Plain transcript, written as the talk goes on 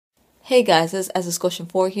Hey guys, this is Question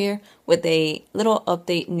 4 here with a little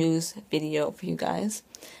update news video for you guys.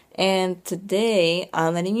 And today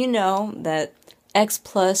I'm letting you know that X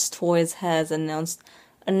Plus Toys has announced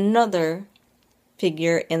another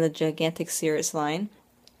figure in the Gigantic series line.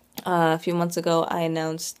 A few months ago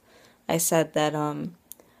I said that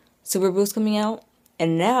Super Boo's coming out,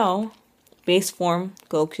 and now base form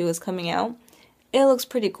Goku is coming out. It looks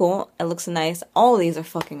pretty cool. It looks nice. All of these are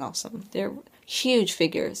fucking awesome. They're huge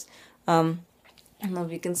figures. I don't know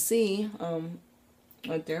if you can see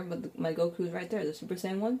right there, but my Goku's right there, the Super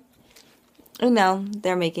Saiyan one. And now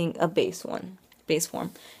they're making a base form,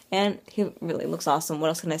 and he really looks awesome. What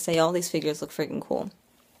else can I say? All these figures look freaking cool.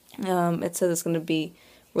 It says it's gonna be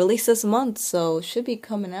released this month, so it should be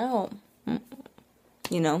coming out,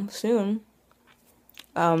 soon.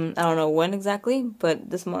 I don't know when exactly, but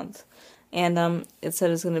this month. And it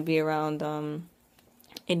said it's gonna be around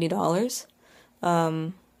 $80.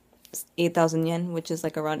 8,000 yen, which is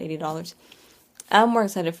like around $80. I'm more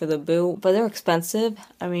excited for the Boo, but they're expensive.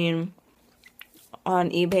 I mean, on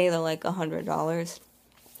eBay they're like $100,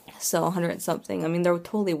 so 100 something. I mean, they're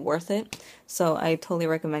totally worth it, so I totally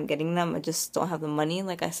recommend getting them. I just don't have the money,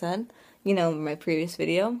 like I said, in my previous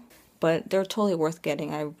video, but they're totally worth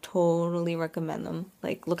getting. I totally recommend them.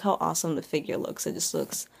 Like, look how awesome the figure looks. It just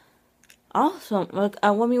looks awesome. Like,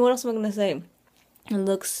 I mean, what else am I gonna say? It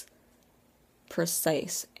looks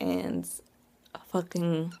precise and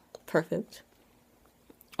fucking perfect.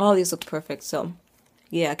 All these look perfect, so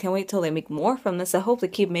yeah, I can't wait till they make more from this. I hope they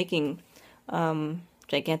keep making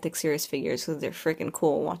Gigantic series figures because they're freaking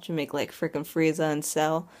cool. Watch them make like freaking Frieza and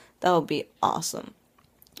Cell. That would be awesome.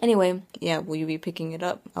 Anyway, yeah, will you be picking it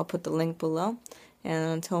up? I'll put the link below.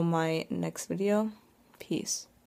 And until my next video, peace.